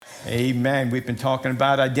Amen. We've been talking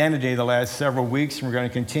about identity the last several weeks, and we're going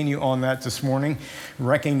to continue on that this morning,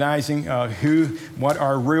 recognizing what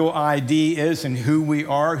our real ID is and who we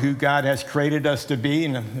are, who God has created us to be.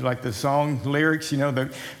 And like the song lyrics,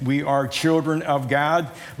 that we are children of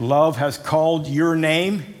God. Love has called your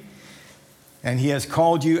name, and he has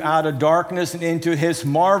called you out of darkness and into his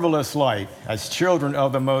marvelous light as children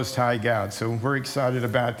of the Most High God. So we're excited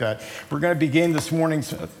about that. We're going to begin this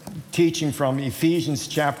morning's teaching from Ephesians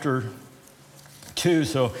chapter 2.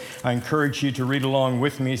 So I encourage you to read along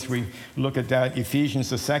with me as we look at that.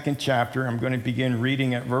 Ephesians, the second chapter. I'm going to begin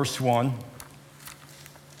reading at verse 1.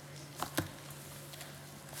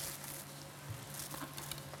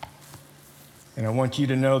 And I want you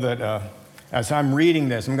to know that as I'm reading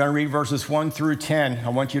this, I'm going to read verses 1 through 10. I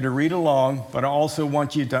want you to read along, but I also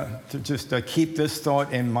want you to just keep this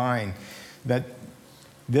thought in mind, that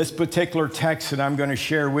this particular text that I'm going to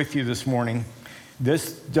share with you this morning,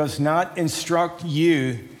 this does not instruct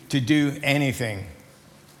you to do anything.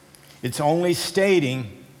 It's only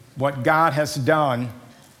stating what God has done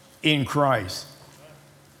in Christ.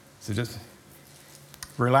 So just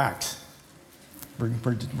relax.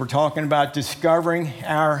 We're talking about discovering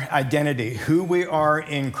our identity, who we are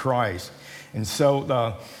in Christ. And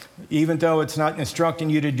so even though it's not instructing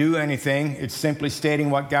you to do anything, it's simply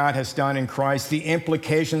stating what God has done in Christ. The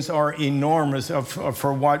implications are enormous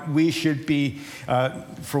for what we should be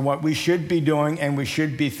doing and we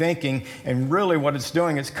should be thinking. And really what it's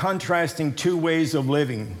doing is contrasting two ways of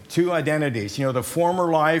living, two identities. The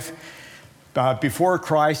former life before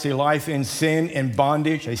Christ, a life in sin and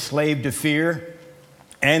bondage, a slave to fear,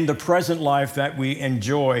 and the present life that we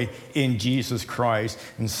enjoy in Jesus Christ.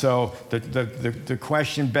 And so the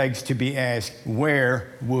question begs to be asked,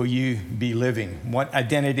 where will you be living? What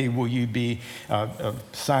identity will you be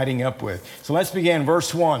siding up with? So let's begin.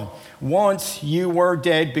 Verse 1. Once you were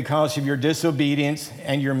dead because of your disobedience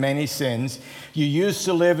and your many sins. You used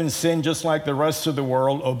to live in sin just like the rest of the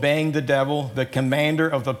world, obeying the devil, the commander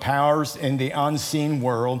of the powers in the unseen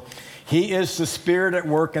world. He is the spirit at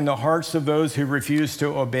work in the hearts of those who refuse to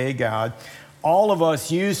obey God. All of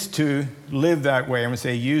us used to live that way. I'm going to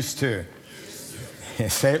say used to.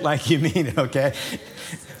 Say it like you mean it, okay?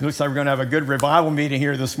 Looks like we're going to have a good revival meeting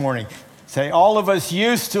here this morning. Say, all of us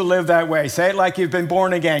used to live that way. Say it like you've been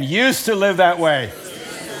born again. Used to live that way.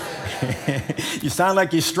 You sound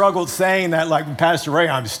like you struggled saying that like Pastor Ray.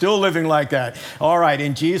 I'm still living like that. All right,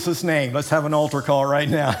 in Jesus' name, let's have an altar call right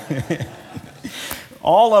now.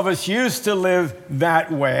 All of us used to live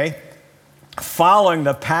that way, following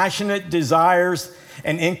the passionate desires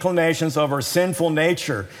and inclinations of our sinful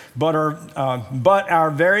nature. By our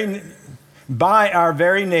very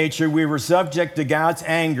nature, we were subject to God's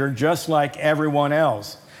anger just like everyone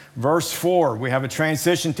else. Verse 4, we have a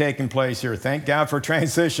transition taking place here. Thank God for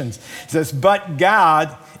transitions. It says, but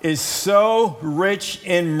God is so rich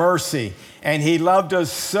in mercy, and he loved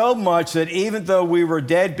us so much that even though we were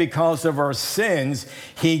dead because of our sins,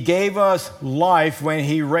 he gave us life when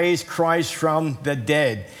he raised Christ from the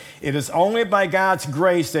dead. It is only by God's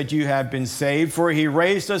grace that you have been saved, for he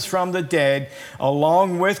raised us from the dead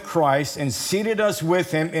along with Christ and seated us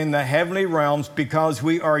with him in the heavenly realms because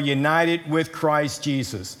we are united with Christ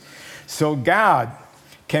Jesus. So God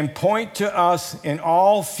can point to us in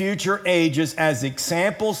all future ages as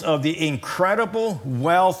examples of the incredible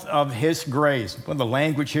wealth of his grace. Well, the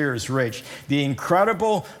language here is rich. The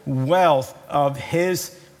incredible wealth of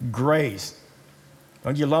his grace.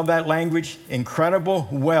 Don't you love that language? Incredible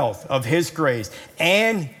wealth of his grace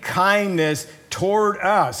and kindness toward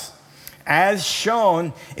us, as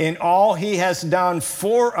shown in all he has done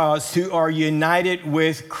for us who are united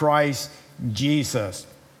with Christ Jesus.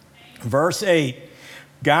 Verse 8,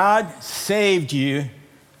 God saved you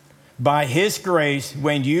by his grace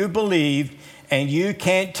when you believed, and you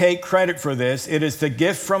can't take credit for this. It is the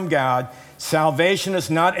gift from God. Salvation is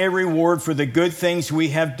not a reward for the good things we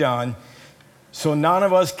have done, so none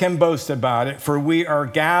of us can boast about it, for we are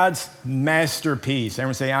God's masterpiece.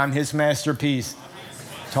 Everyone say, I'm his masterpiece.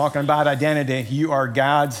 Talking about identity, you are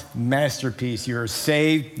God's masterpiece. You are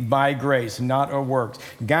saved by grace, not of works.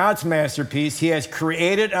 God's masterpiece, he has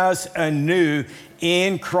created us anew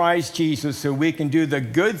in Christ Jesus so we can do the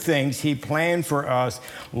good things he planned for us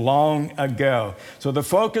long ago. So the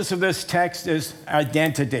focus of this text is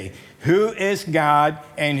identity. Who is God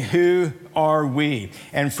and who are we?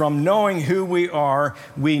 And from knowing who we are,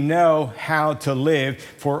 we know how to live.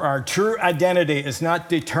 For our true identity is not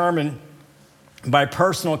determined by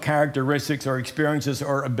personal characteristics or experiences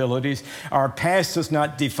or abilities. Our past does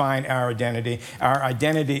not define our identity. Our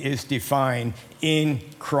identity is defined in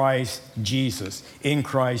Christ Jesus. In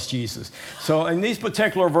Christ Jesus. So in these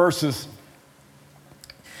particular verses,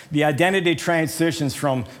 the identity transitions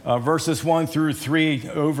from verses 1 through 3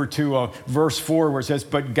 over to verse 4, where it says,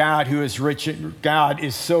 but God, who is rich, God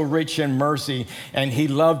is so rich in mercy, and he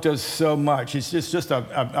loved us so much. It's just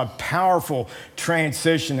a powerful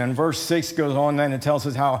transition. And verse 6 goes on then and tells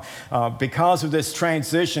us how because of this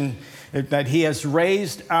transition, that he has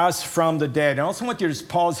raised us from the dead. I also want you to just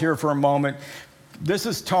pause here for a moment. This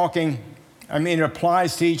is talking, it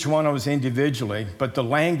applies to each one of us individually, but the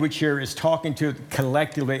language here is talking to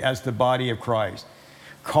collectively as the body of Christ,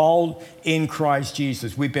 called in Christ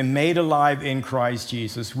Jesus. We've been made alive in Christ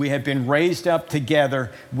Jesus. We have been raised up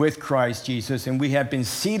together with Christ Jesus, and we have been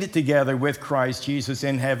seated together with Christ Jesus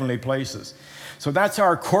in heavenly places. So that's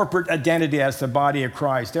our corporate identity as the body of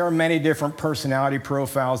Christ. There are many different personality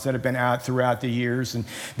profiles that have been out throughout the years, and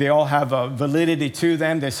they all have a validity to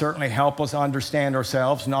them. They certainly help us understand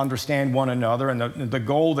ourselves and understand one another. And the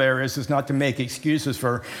goal there is not to make excuses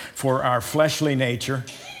for our fleshly nature.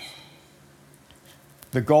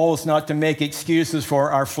 The goal is not to make excuses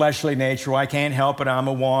for our fleshly nature. Well, I can't help it. I'm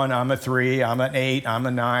a 1, I'm a 3, I'm an 8, I'm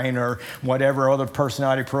a 9, or whatever other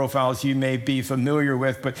personality profiles you may be familiar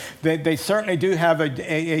with. But they certainly do have a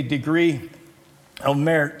degree of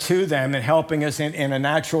merit to them in helping us in a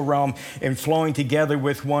natural realm in flowing together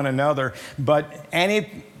with one another. But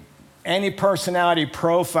any personality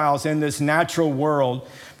profiles in this natural world,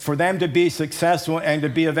 for them to be successful and to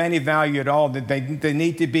be of any value at all, they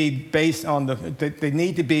need to be based on they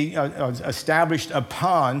need to be established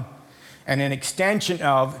upon and an extension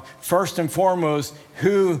of, first and foremost,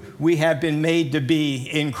 who we have been made to be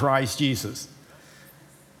in Christ Jesus.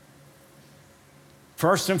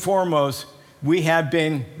 First and foremost, we have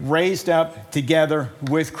been raised up together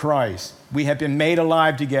with Christ. We have been made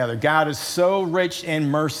alive together. God is so rich in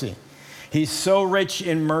mercy. He's so rich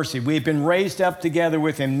in mercy. We've been raised up together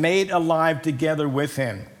with him, made alive together with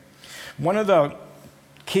him. One of the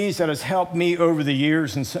keys that has helped me over the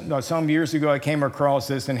years, and some years ago I came across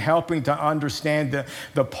this, in helping to understand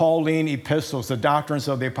the Pauline epistles, the doctrines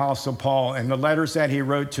of the Apostle Paul, and the letters that he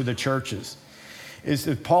wrote to the churches, is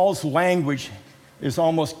that Paul's language is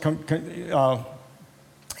almost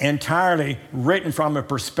entirely written from a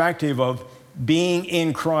perspective of being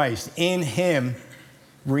in Christ, in him,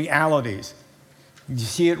 realities. You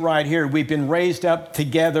see it right here. We've been raised up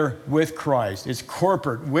together with Christ. It's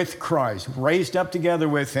corporate, with Christ, raised up together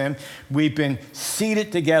with him. We've been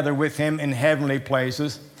seated together with him in heavenly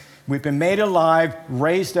places. We've been made alive,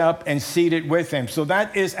 raised up, and seated with him. So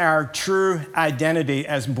that is our true identity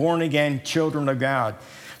as born-again children of God.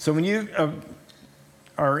 So when you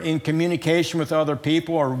are in communication with other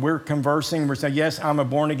people, or we're conversing, we're saying, yes, I'm a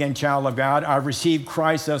born-again child of God. I've received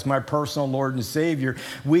Christ as my personal Lord and Savior.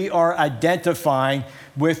 We are identifying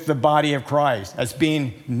with the body of Christ as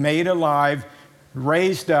being made alive,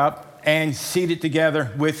 raised up, and seated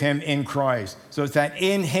together with him in Christ. So it's that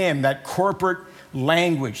in him, that corporate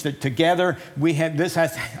language, that together this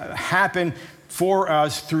has happened for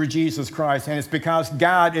us through Jesus Christ. And it's because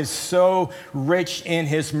God is so rich in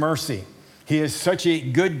his mercy. He is such a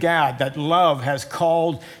good God that love has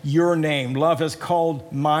called your name. Love has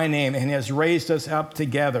called my name and has raised us up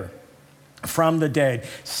together from the dead,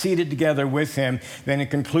 seated together with him. Then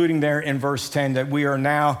concluding there in verse 10 that we are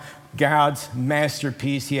now God's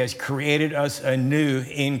masterpiece. He has created us anew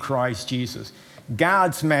in Christ Jesus.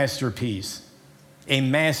 God's masterpiece, a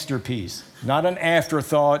masterpiece, not an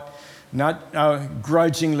afterthought, not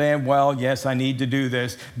grudgingly, well, yes, I need to do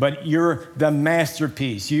this, but you're the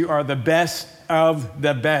masterpiece. You are the best of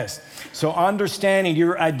the best. So understanding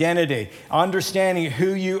your identity, understanding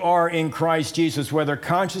who you are in Christ Jesus, whether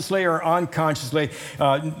consciously or unconsciously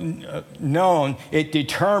known, it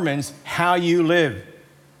determines how you live.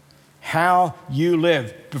 How you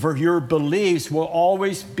live. For your beliefs will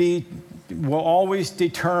always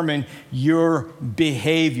determine your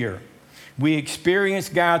behavior. We experience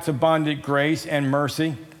God's abundant grace and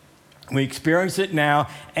mercy. We experience it now,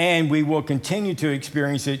 and we will continue to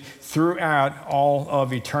experience it throughout all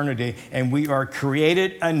of eternity. And we are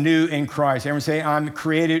created anew in Christ. Everyone say, I'm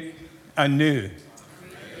created anew.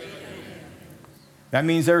 That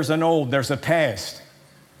means there's a past,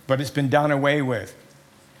 but it's been done away with.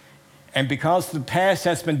 And because the past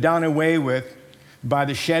has been done away with, by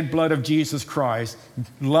the shed blood of Jesus Christ,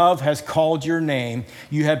 love has called your name.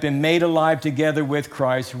 You have been made alive together with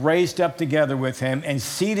Christ, raised up together with him, and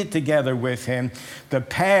seated together with him. The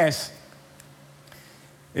past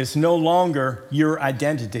is no longer your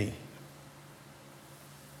identity.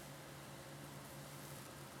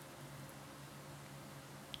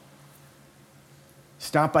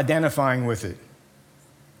 Stop identifying with it.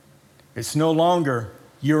 It's no longer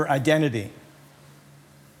your identity.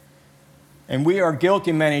 And we are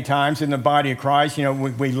guilty many times in the body of Christ.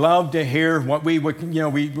 We love to hear what we would,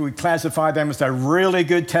 we classify them as a really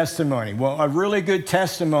good testimony. Well, a really good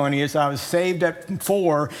testimony is I was saved at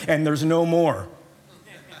 4 and there's no more.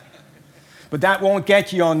 But that won't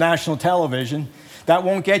get you on national television. That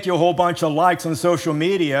won't get you a whole bunch of likes on social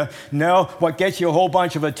media. No, what gets you a whole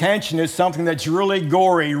bunch of attention is something that's really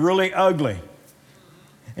gory, really ugly.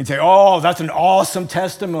 And say, oh, that's an awesome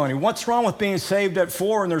testimony. What's wrong with being saved at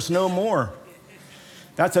 4 and there's no more?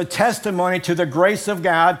 That's a testimony to the grace of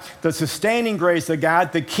God, the sustaining grace of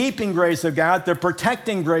God, the keeping grace of God, the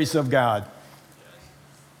protecting grace of God.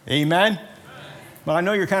 Amen? Well, I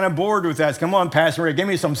know you're kind of bored with that. Come on, Pastor Ray, give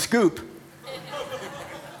me some scoop.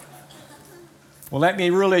 Well, let me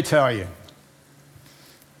really tell you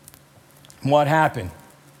what happened.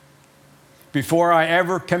 Before I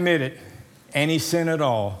ever committed any sin at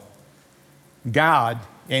all, God,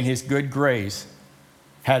 in His good grace,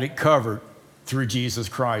 had it covered through Jesus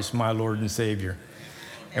Christ, my Lord and Savior.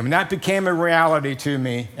 And when that became a reality to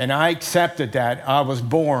me, and I accepted that, I was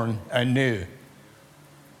born anew.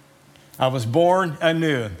 I was born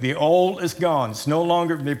anew. The old is gone. It's no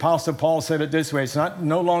longer, the Apostle Paul said it this way, it's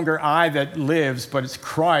no longer I that lives, but it's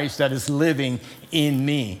Christ that is living in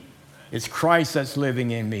me. It's Christ that's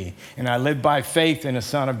living in me. And I live by faith in the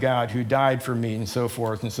Son of God who died for me and so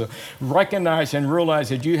forth. And so recognize and realize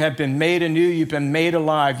that you have been made anew. You've been made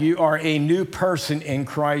alive. You are a new person in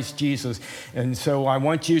Christ Jesus. And so I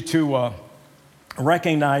want you to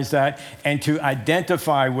recognize that and to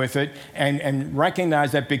identify with it and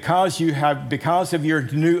recognize that because of your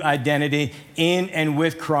new identity in and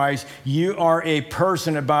with Christ, you are a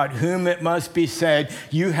person about whom it must be said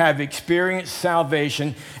you have experienced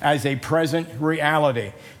salvation as a present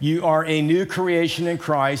reality. You are a new creation in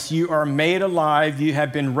Christ. You are made alive. You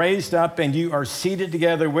have been raised up and you are seated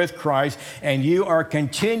together with Christ, and you are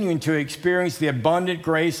continuing to experience the abundant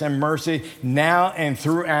grace and mercy now and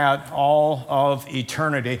throughout all of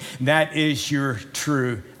eternity. That is your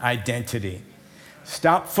true identity.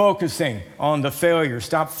 Stop focusing on the failure.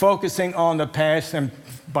 Stop focusing on the past, and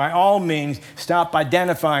by all means, stop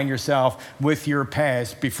identifying yourself with your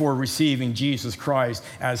past before receiving Jesus Christ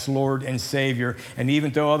as Lord and Savior. And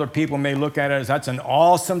even though other people may look at it as that's an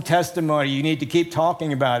awesome testimony, you need to keep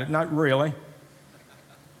talking about it. Not really.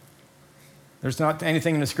 There's not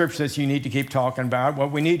anything in the Scripture that you need to keep talking about.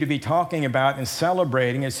 What we need to be talking about and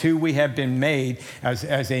celebrating is who we have been made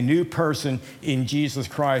as a new person in Jesus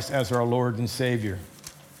Christ as our Lord and Savior.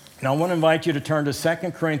 Now, I want to invite you to turn to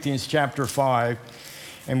 2 Corinthians chapter 5,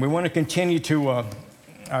 and we want to continue to,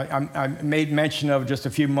 I made mention of just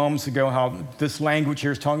a few moments ago how this language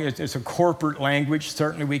here is talking, it's a corporate language.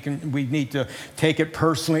 Certainly we need to take it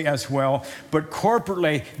personally as well. But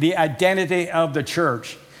corporately, the identity of the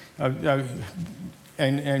church,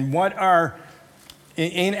 and what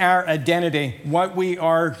in our identity, what we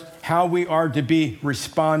are, how we are to be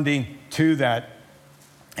responding to that.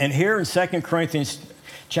 And here in 2 Corinthians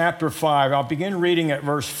chapter 5, I'll begin reading at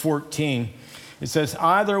verse 14. It says,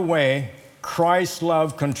 either way, Christ's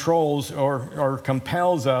love controls or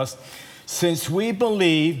compels us. Since we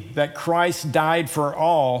believe that Christ died for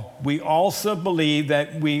all, we also believe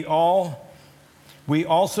that we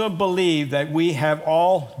have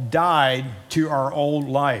all died to our old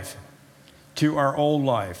life. To our old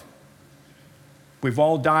life. We've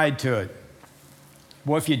all died to it.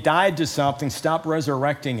 Well, if you died to something, stop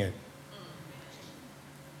resurrecting it.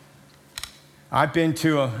 I've been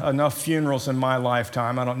to enough funerals in my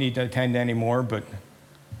lifetime. I don't need to attend anymore, but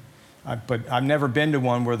I've never been to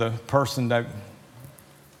one where the person that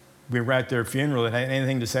we were at their funeral had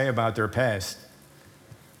anything to say about their past.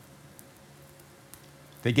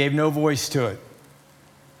 They gave no voice to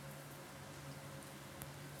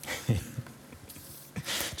it.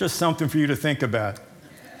 Just something for you to think about.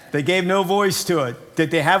 They gave no voice to it.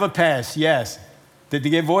 Did they have a past? Yes. Did they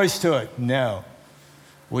give voice to it? No.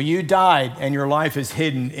 Well, you died and your life is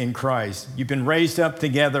hidden in Christ. You've been raised up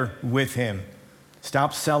together with Him.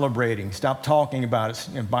 Stop celebrating. Stop talking about it.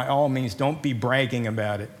 And by all means, don't be bragging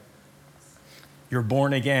about it. You're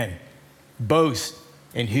born again. Boast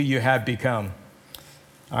in who you have become.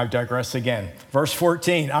 I digress again. Verse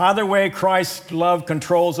 14, either way, Christ's love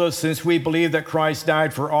controls us. Since we believe that Christ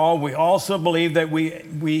died for all, we also believe that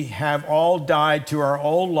we have all died to our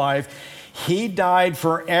old life. He died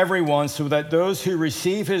for everyone so that those who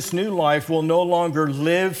receive His new life will no longer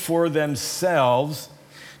live for themselves.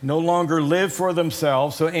 No longer live for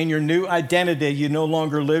themselves. So in your new identity, you no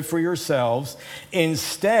longer live for yourselves.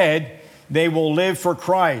 Instead, they will live for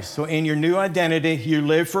Christ. So in your new identity, you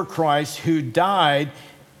live for Christ, who died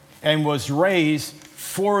and was raised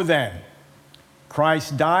for them.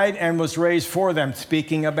 Christ died and was raised for them,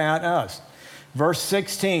 speaking about us. Verse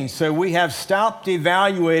 16, so we have stopped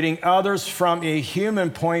evaluating others from a human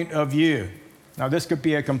point of view. Now, this could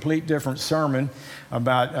be a complete different sermon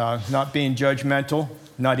about not being judgmental,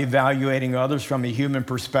 not evaluating others from a human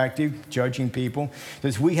perspective, judging people. It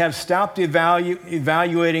says, we have stopped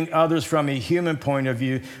evaluating others from a human point of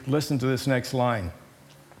view. Listen to this next line.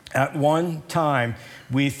 At one time,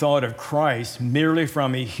 we thought of Christ merely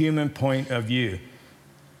from a human point of view.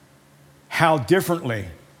 How differently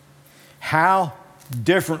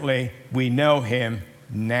we know him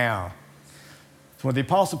now. So when the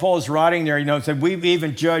Apostle Paul is writing there, said we've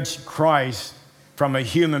even judged Christ from a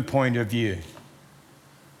human point of view,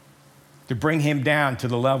 to bring him down to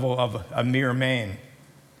the level of a mere man.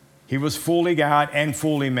 He was fully God and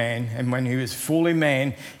fully man, and when he was fully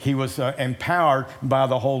man, he was empowered by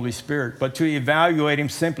the Holy Spirit. But to evaluate him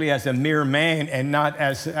simply as a mere man and not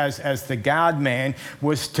as the God-man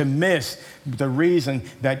was to miss the reason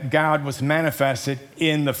that God was manifested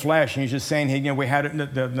in the flesh. And he's just saying, we had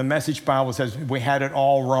it. The Message Bible says we had it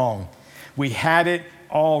all wrong. We had it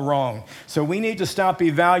all wrong. So we need to stop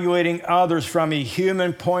evaluating others from a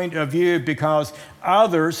human point of view, because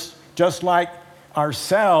others, just like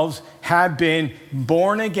ourselves, have been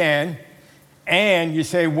born again. And you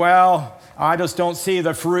say, well, I just don't see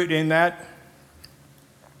the fruit in that.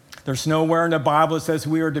 There's nowhere in the Bible that says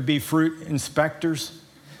we are to be fruit inspectors,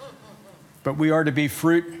 but we are to be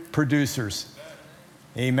fruit producers.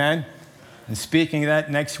 Amen. And speaking of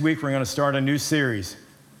that, next week we're going to start a new series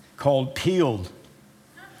called Peeled.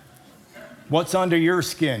 What's under your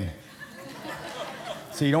skin?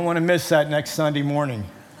 So you don't want to miss that next Sunday morning.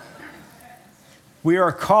 We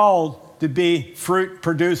are called to be fruit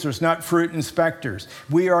producers, not fruit inspectors.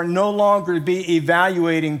 We are no longer to be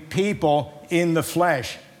evaluating people in the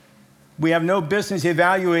flesh. We have no business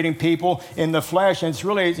evaluating people in the flesh, and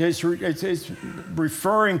it's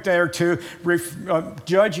referring there to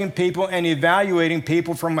judging people and evaluating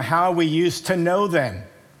people from how we used to know them.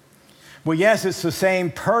 Well, yes, it's the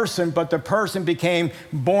same person, but the person became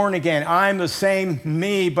born again. I'm the same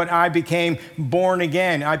me, but I became born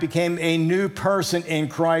again. I became a new person in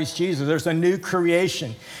Christ Jesus. There's a new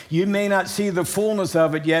creation. You may not see the fullness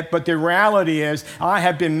of it yet, but the reality is I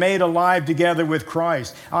have been made alive together with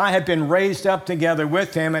Christ. I have been raised up together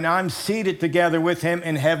with him, and I'm seated together with him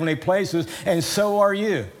in heavenly places, and so are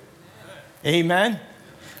you. Amen?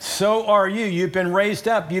 So are you. You've been raised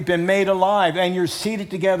up. You've been made alive, and you're seated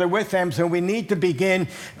together with them. So we need to begin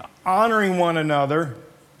honoring one another,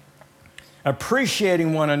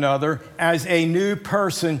 appreciating one another as a new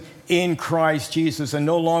person in Christ Jesus, and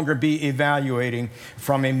no longer be evaluating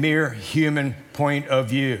from a mere human point of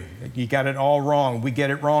view. You got it all wrong. We get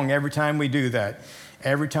it wrong every time we do that.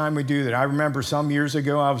 Every time we do that. I remember some years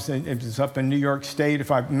ago, it was up in New York State. If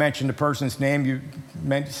I mentioned the person's name,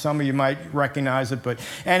 some of you might recognize it. But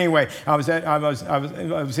anyway, I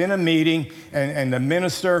was in a meeting, and the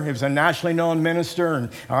minister, he was a nationally known minister, and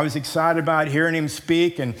I was excited about hearing him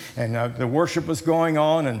speak, and the worship was going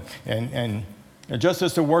on, and just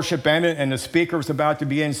as the worship ended and the speaker was about to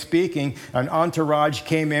begin speaking, an entourage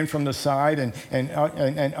came in from the side and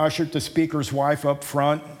ushered the speaker's wife up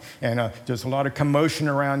front. And there's a lot of commotion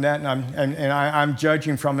around that. And I'm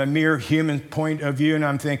judging from a mere human point of view. And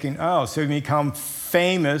I'm thinking, oh, so you become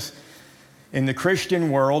famous in the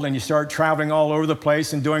Christian world and you start traveling all over the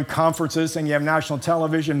place and doing conferences and you have national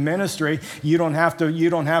television ministry. You don't have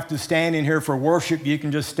to stand in here for worship. You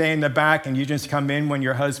can just stay in the back and you just come in when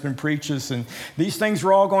your husband preaches. And these things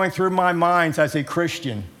were all going through my mind as a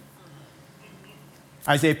Christian,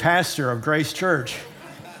 as a pastor of Grace Church.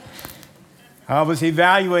 I was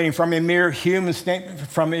evaluating from a mere human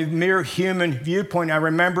viewpoint. I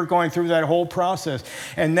remember going through that whole process.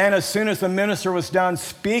 And then as soon as the minister was done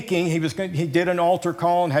speaking, he did an altar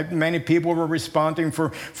call and had many people were responding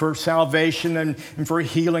for salvation and for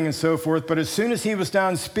healing and so forth. But as soon as he was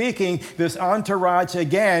done speaking, this entourage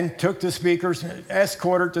again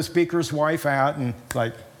escorted the speaker's wife out, and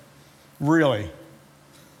like, really?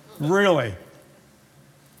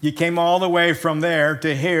 You came all the way from there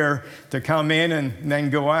to here to come in and then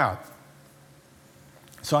go out.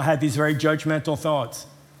 So I had these very judgmental thoughts.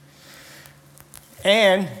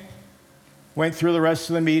 And went through the rest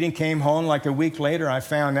of the meeting, came home. Like a week later, I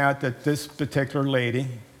found out that this particular lady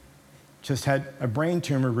just had a brain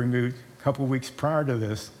tumor removed a couple weeks prior to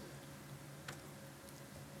this.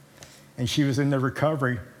 And she was in the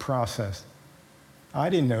recovery process. I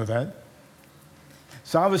didn't know that.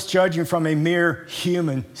 So I was judging from a mere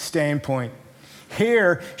human standpoint.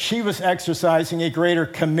 Here, she was exercising a greater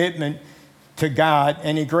commitment to God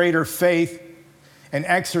and a greater faith and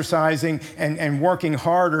exercising and working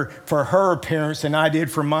harder for her appearance than I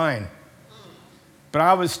did for mine. But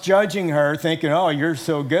I was judging her thinking, oh, you're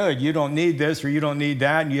so good. You don't need this or you don't need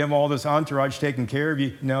that, and you have all this entourage taking care of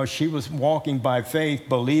you. No, she was walking by faith,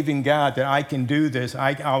 believing God that I can do this.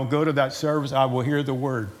 I'll go to that service. I will hear the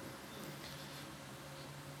word.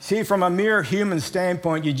 See, from a mere human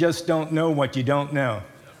standpoint, you just don't know what you don't know.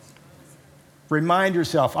 Remind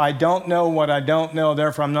yourself, I don't know what I don't know,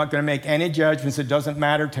 therefore I'm not going to make any judgments. It doesn't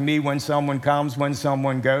matter to me when someone comes, when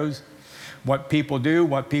someone goes. What people do,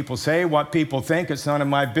 what people say, what people think, it's none of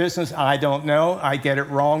my business. I don't know. I get it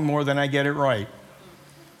wrong more than I get it right.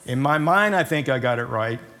 In my mind, I think I got it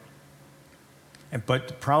right. But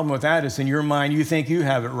the problem with that is in your mind, you think you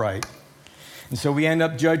have it right. And so we end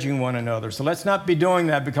up judging one another. So let's not be doing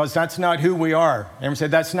that because that's not who we are. Everyone say,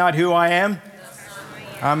 that's not who I am?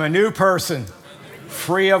 I'm a new person,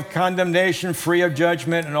 free of condemnation, free of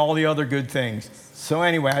judgment, and all the other good things. So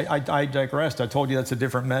anyway, I digressed. I told you that's a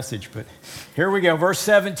different message. But here we go. Verse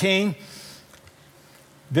 17.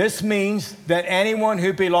 This means that anyone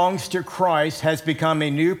who belongs to Christ has become a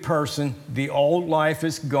new person. The old life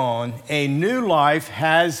is gone. A new life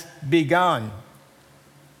has begun.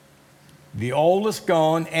 The old is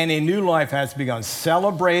gone and a new life has begun.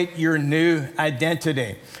 Celebrate your new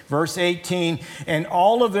identity. Verse 18, and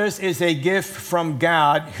all of this is a gift from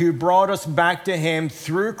God who brought us back to him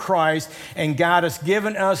through Christ, and God has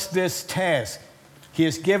given us this task. He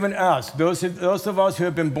has given us, those of us who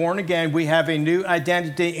have been born again, we have a new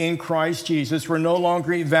identity in Christ Jesus. We're no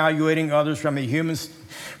longer evaluating others from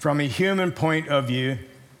a human point of view.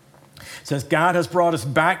 It says God has brought us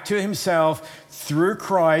back to himself through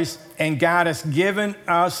Christ, and God has given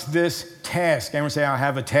us this task. Everyone say, I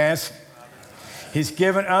have a task. He's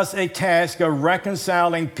given us a task of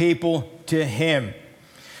reconciling people to him.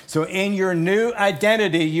 So in your new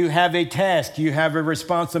identity, you have a task. You have a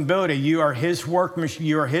responsibility. You are his workmanship.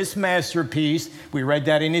 You are his masterpiece. We read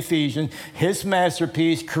that in Ephesians. His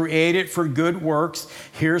masterpiece created for good works.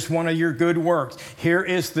 Here's one of your good works. Here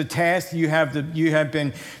is the task. You have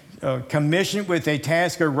been commissioned with a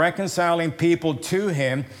task of reconciling people to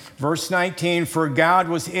him. Verse 19, for God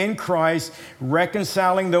was in Christ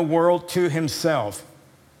reconciling the world to himself.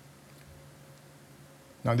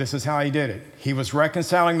 Now, this is how he did it. He was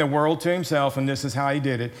reconciling the world to himself, and this is how he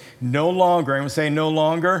did it. No longer, I'm going to say no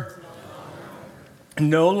longer.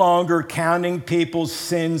 No longer counting people's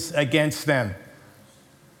sins against them.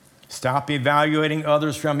 Stop evaluating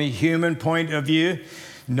others from a human point of view.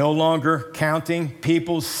 No longer counting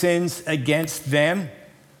people's sins against them.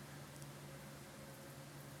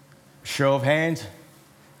 Show of hands.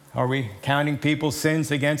 Are we counting people's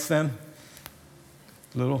sins against them?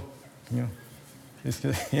 Little,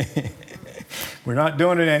 we're not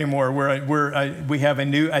doing it anymore. We have a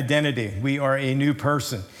new identity. We are a new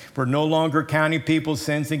person. We're no longer counting people's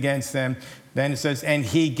sins against them. Then it says, and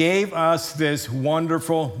he gave us this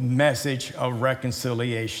wonderful message of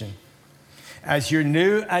reconciliation. As your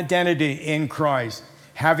new identity in Christ,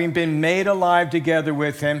 having been made alive together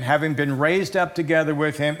with him, having been raised up together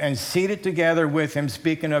with him, and seated together with him,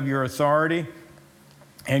 speaking of your authority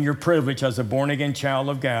and your privilege as a born-again child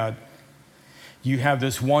of God, you have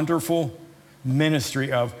this wonderful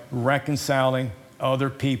ministry of reconciling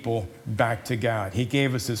other people back to God. He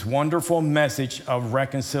gave us this wonderful message of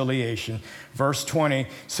reconciliation. Verse 20,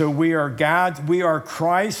 so we are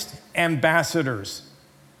Christ ambassadors.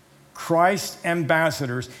 Christ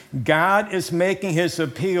ambassadors. God is making his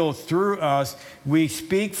appeal through us. We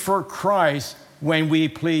speak for Christ when we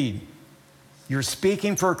plead. You're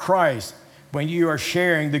speaking for Christ when you are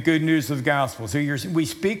sharing the good news of the gospel. So we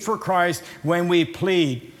speak for Christ when we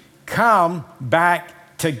plead. Come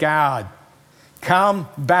back to God. Come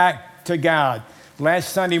back to God.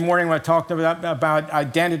 Last Sunday morning when I talked about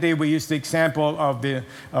identity, we used the example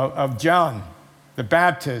of John the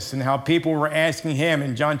Baptist and how people were asking him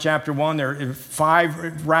in John chapter 1, there are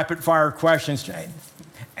 5 rapid fire questions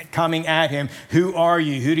coming at him. Who are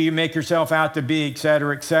you? Who do you make yourself out to be? Et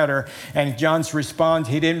cetera, et cetera. And John's response,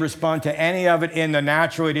 he didn't respond to any of it in the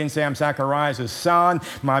natural. He didn't say, I'm Zacharias' son.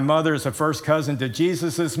 My mother is a first cousin to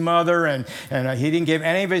Jesus' mother. And he didn't give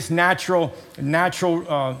any of his natural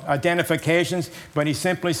identifications, but he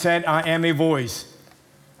simply said, I am a voice.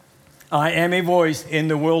 I am a voice in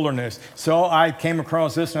the wilderness. So I came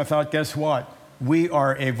across this and I thought, guess what? We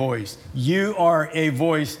are a voice. You are a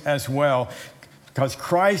voice as well. Because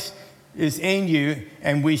Christ is in you,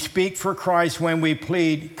 and we speak for Christ when we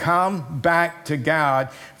plead, come back to God.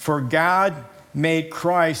 For God made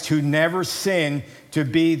Christ, who never sinned, to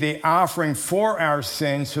be the offering for our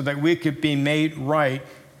sins so that we could be made right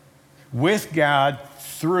with God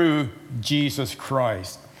through Jesus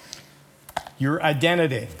Christ. Your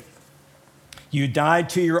identity. You died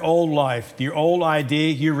to your old life, your old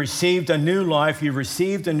ID. You received a new life. You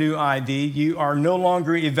received a new ID. You are no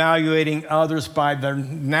longer evaluating others by their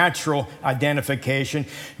natural identification.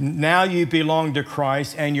 Now you belong to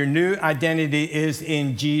Christ, and your new identity is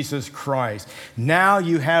in Jesus Christ. Now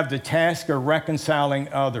you have the task of reconciling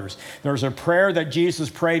others. There's a prayer that Jesus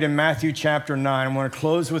prayed in Matthew chapter 9. I want to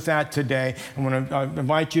close with that today. I want to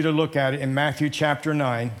invite you to look at it in Matthew chapter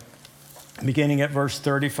 9, beginning at verse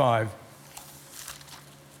 35.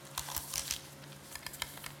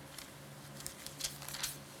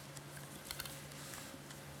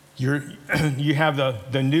 You have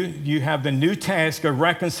the new task of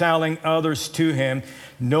reconciling others to him,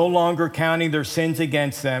 no longer counting their sins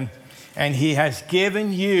against them. And he has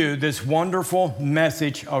given you this wonderful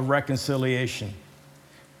message of reconciliation.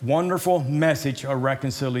 Wonderful message of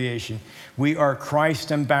reconciliation. We are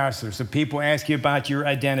Christ ambassadors. So people ask you about your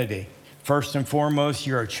identity. First and foremost,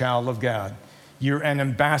 you're a child of God. You're an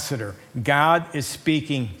ambassador. God is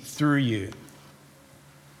speaking through you.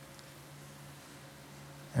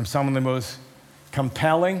 And some of the most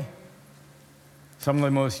compelling, some of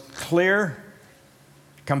the most clear,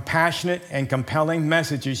 compassionate, and compelling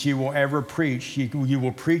messages you will ever preach, you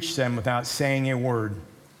will preach them without saying a word.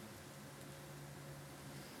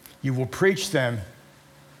 You will preach them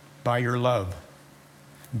by your love,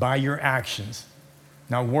 by your actions.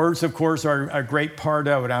 Now, words, of course, are a great part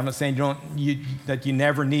of it. I'm not saying that you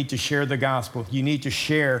never need to share the gospel. You need to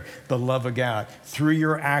share the love of God through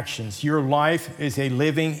your actions. Your life is a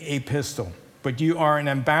living epistle, but you are an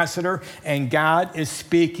ambassador, and God is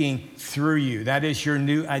speaking through you. That is your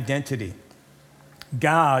new identity.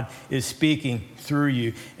 God is speaking through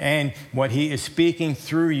you, and what he is speaking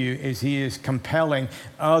through you is he is compelling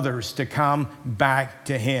others to come back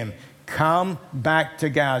to him. Come back to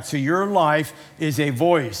God. So your life is a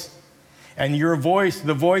voice. And your voice,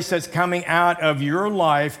 the voice that's coming out of your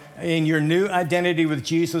life in your new identity with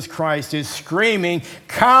Jesus Christ is screaming,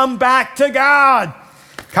 come back to God.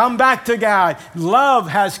 Come back to God. Love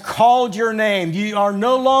has called your name. You are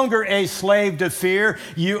no longer a slave to fear.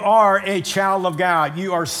 You are a child of God.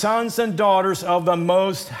 You are sons and daughters of the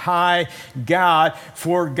Most High God.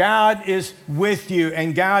 For God is with you,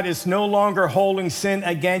 and God is no longer holding sin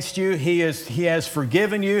against you. He has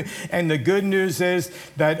forgiven you. And the good news is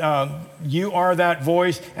that you are that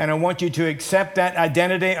voice, and I want you to accept that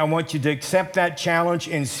identity. I want you to accept that challenge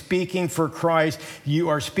in speaking for Christ. You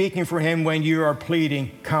are speaking for him when you are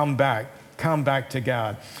pleading, come back to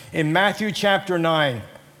God. In Matthew chapter 9,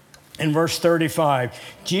 in verse 35,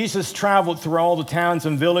 Jesus traveled through all the towns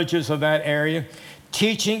and villages of that area,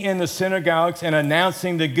 teaching in the synagogues and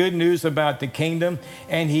announcing the good news about the kingdom,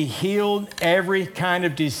 and he healed every kind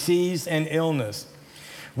of disease and illness.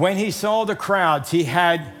 When he saw the crowds, he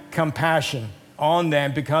had compassion on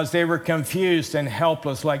them because they were confused and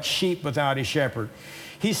helpless like sheep without a shepherd.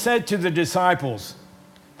 He said to the disciples,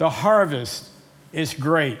 the harvest is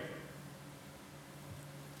great.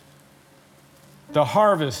 The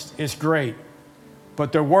harvest is great,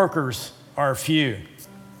 but the workers are few.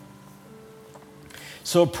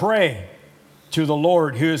 So pray to the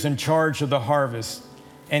Lord who is in charge of the harvest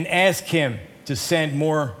and ask him to send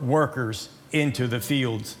more workers into the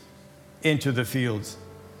fields.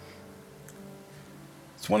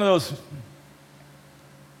 It's one of those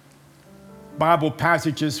Bible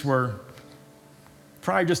passages where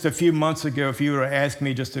probably just a few months ago, if you were to ask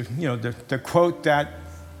me just to quote that,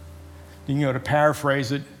 to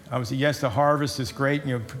paraphrase it, I would say, yes, the harvest is great,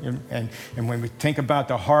 and when we think about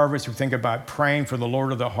the harvest, we think about praying for the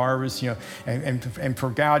Lord of the harvest, and for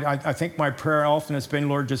God, I think my prayer often has been,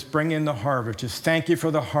 Lord, just bring in the harvest. Just thank you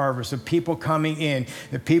for the harvest of people coming in,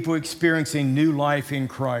 the people experiencing new life in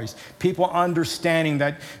Christ, people understanding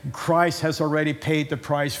that Christ has already paid the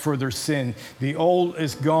price for their sin. The old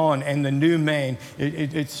is gone, and the new man,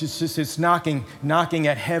 it's knocking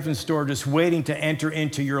at heaven's door, just waiting to enter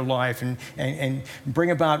into your life and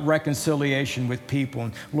bring about reconciliation with people.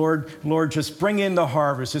 And Lord, just bring in the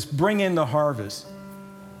harvest. Just bring in the harvest.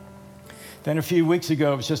 Then a few weeks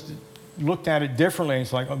ago, it was just looked at it differently.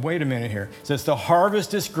 It's like, oh, wait a minute here. It says the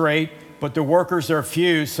harvest is great, but the workers are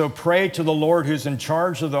few. So pray to the Lord who's in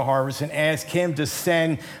charge of the harvest and ask him to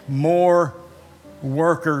send more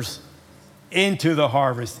workers into the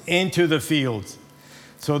harvest, into the fields.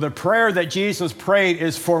 So the prayer that Jesus prayed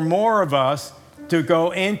is for more of us to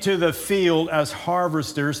go into the field as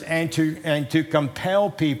harvesters and to compel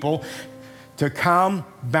people to come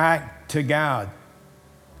back to God.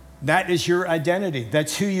 That is your identity.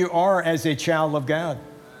 That's who you are as a child of God.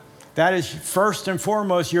 That is first and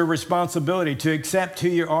foremost your responsibility, to accept who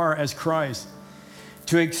you are as Christ.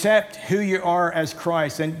 To accept who you are as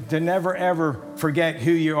Christ and to never, ever forget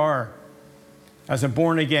who you are as a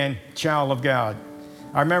born-again child of God.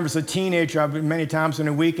 I remember as a teenager, many times in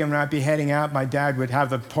a weekend when I'd be heading out, my dad would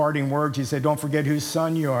have the parting words. He'd say, don't forget whose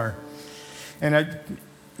son you are. And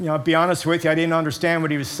I'll be honest with you, I didn't understand what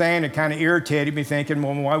he was saying. It kind of irritated me, thinking,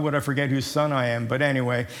 well, why would I forget whose son I am? But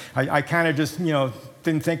anyway, I kind of just,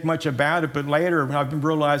 didn't think much about it. But later, I've been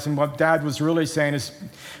realizing what Dad was really saying is,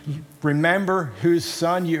 remember whose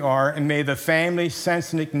son you are, and may the family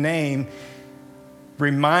Sensenig name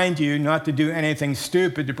remind you not to do anything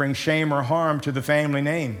stupid to bring shame or harm to the family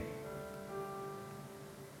name.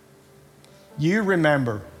 You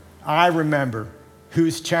remember, I remember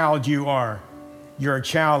whose child you are. You're a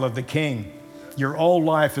child of the King. Your old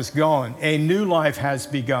life is gone. A new life has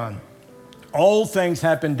begun. Old things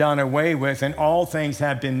have been done away with, and all things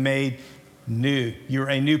have been made new. You're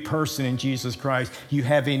a new person in Jesus Christ. You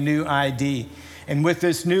have a new ID. And with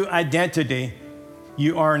this new identity,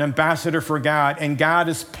 you are an ambassador for God, and God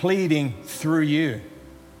is pleading through you.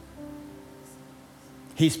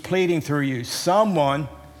 He's pleading through you. Someone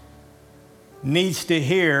needs to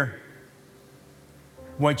hear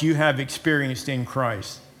what you have experienced in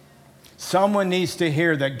Christ. Someone needs to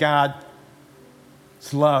hear that God's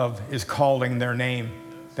love is calling their name,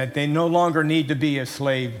 that they no longer need to be a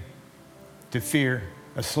slave to fear,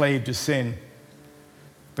 a slave to sin,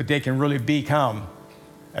 but they can really become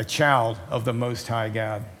a child of the Most High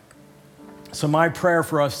God. So my prayer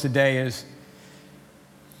for us today is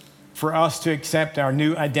for us to accept our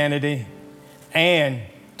new identity and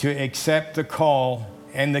to accept the call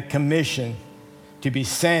and the commission to be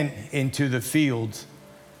sent into the fields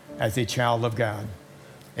as a child of God,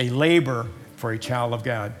 a laborer for a child of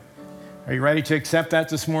God. Are you ready to accept that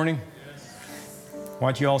this morning? Yes. Why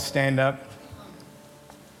don't you all stand up?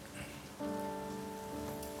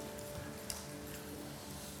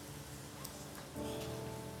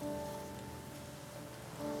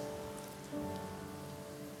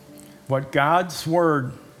 What God's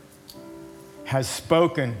word has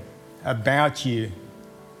spoken about you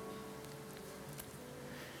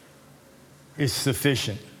is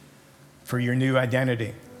sufficient for your new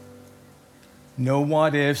identity. No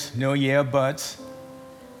what ifs, no yeah buts.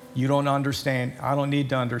 You don't understand. I don't need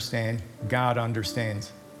to understand. God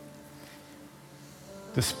understands.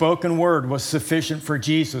 The spoken word was sufficient for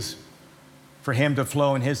Jesus, for him to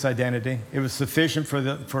flow in his identity. It was sufficient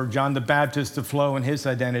for John the Baptist to flow in his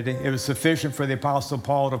identity. It was sufficient for the Apostle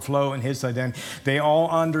Paul to flow in his identity. They all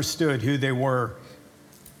understood who they were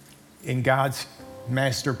in God's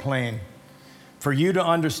master plan. For you to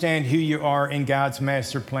understand who you are in God's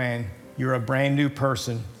master plan, you're a brand new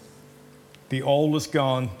person. The old is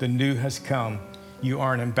gone, the new has come. You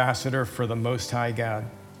are an ambassador for the Most High God.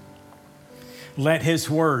 Let his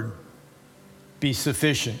word be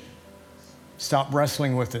sufficient. Stop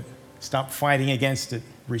wrestling with it. Stop fighting against it.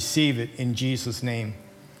 Receive it in Jesus' name.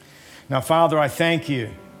 Now, Father, I thank you.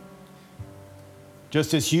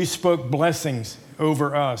 Just as you spoke blessings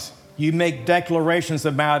over us, you make declarations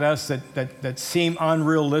about us that seem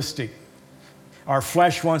unrealistic. Our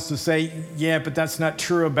flesh wants to say, yeah, but that's not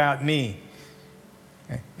true about me.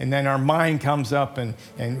 And then our mind comes up and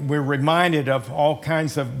we're reminded of all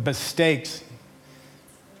kinds of mistakes.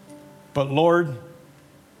 But Lord,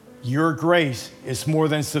 your grace is more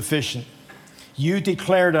than sufficient. You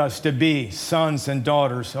declared us to be sons and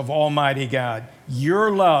daughters of Almighty God. Your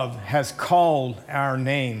love has called our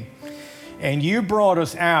name. And you brought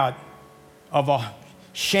us out of a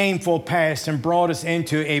shameful past and brought us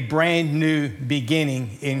into a brand new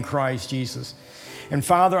beginning in Christ Jesus. And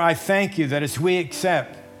Father, I thank you that as we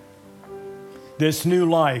accept this new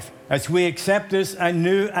life, as we accept this a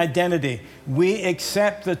new identity, we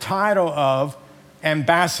accept the title of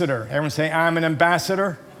ambassador. Everyone say, I'm an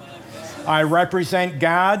ambassador. I represent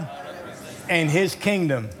God and his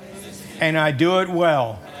kingdom, and I do it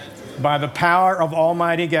well by the power of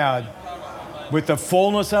Almighty God. With the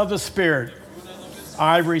fullness of the Spirit,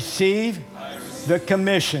 I receive the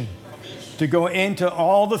commission to go into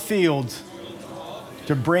all the fields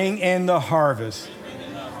to bring in the harvest.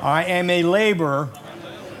 I am a laborer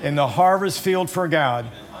in the harvest field for God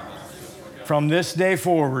from this day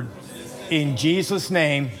forward. In Jesus'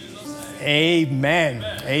 name, amen.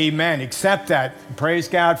 Amen. Accept that. Praise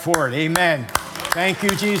God for it. Amen. Thank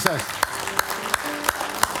you, Jesus.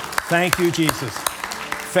 Thank you, Jesus.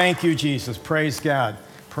 Thank you, Jesus. Praise God.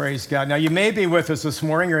 Praise God. Now, you may be with us this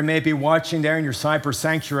morning, or you may be watching there in your cyber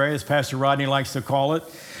sanctuary, as Pastor Rodney likes to call it.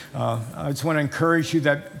 I just want to encourage you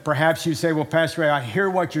that perhaps you say, well, Pastor Ray, I hear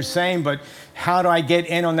what you're saying, but how do I get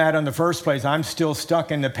in on that in the first place? I'm still stuck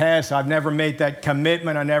in the past. I've never made that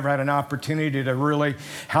commitment. I never had an opportunity to really,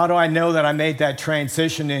 how do I know that I made that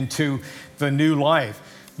transition into the new life?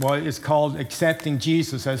 Well, it's called accepting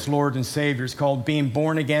Jesus as Lord and Savior. It's called being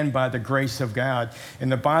born again by the grace of God.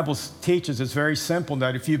 And the Bible teaches it's very simple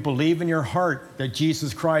that if you believe in your heart that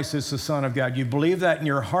Jesus Christ is the Son of God, you believe that in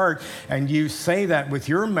your heart and you say that with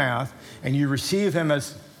your mouth and you receive Him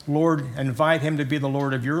as Lord, invite Him to be the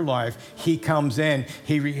Lord of your life, He comes in,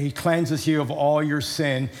 He cleanses you of all your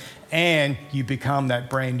sin, and you become that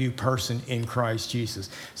brand new person in Christ Jesus.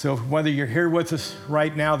 So whether you're here with us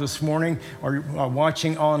right now this morning or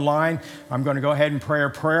watching online, I'm going to go ahead and pray a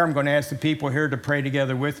prayer. I'm going to ask the people here to pray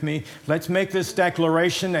together with me. Let's make this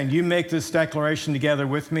declaration, and you make this declaration together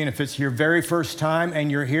with me. And if it's your very first time and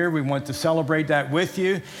you're here, we want to celebrate that with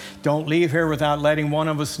you. Don't leave here without letting one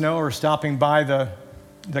of us know or stopping by the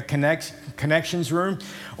connections room,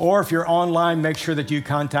 or if you're online, make sure that you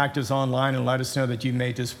contact us online and let us know that you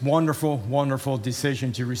made this wonderful, wonderful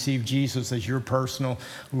decision to receive Jesus as your personal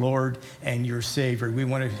Lord and your Savior. We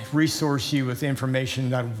want to resource you with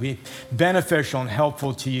information that will be beneficial and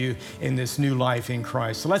helpful to you in this new life in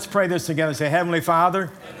Christ. So let's pray this together. Say, Heavenly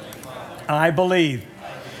Father, I believe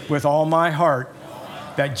with all my heart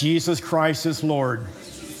that Jesus Christ is Lord,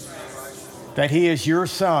 that He is your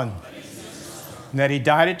Son, and that He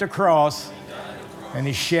died at the cross and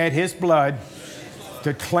He shed His blood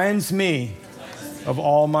to cleanse me of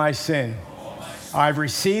all my sin. I've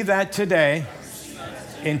received that today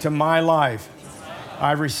into my life.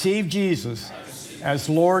 I've received Jesus as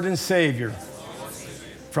Lord and Savior.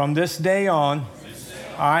 From this day on,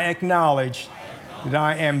 I acknowledge that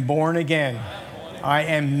I am born again. I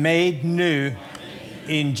am made new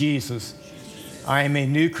in Jesus. I am a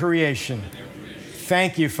new creation.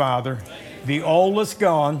 Thank you, Father. The old is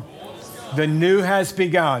gone, the new has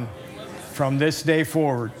begun from this day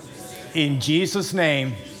forward. In Jesus'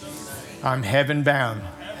 name, I'm heaven bound.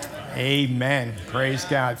 Amen. Praise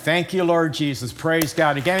God. Thank you, Lord Jesus. Praise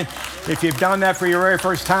God. Again, if you've done that for your very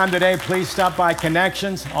first time today, please stop by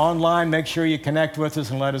Connections online. Make sure you connect with us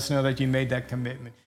and let us know that you made that commitment.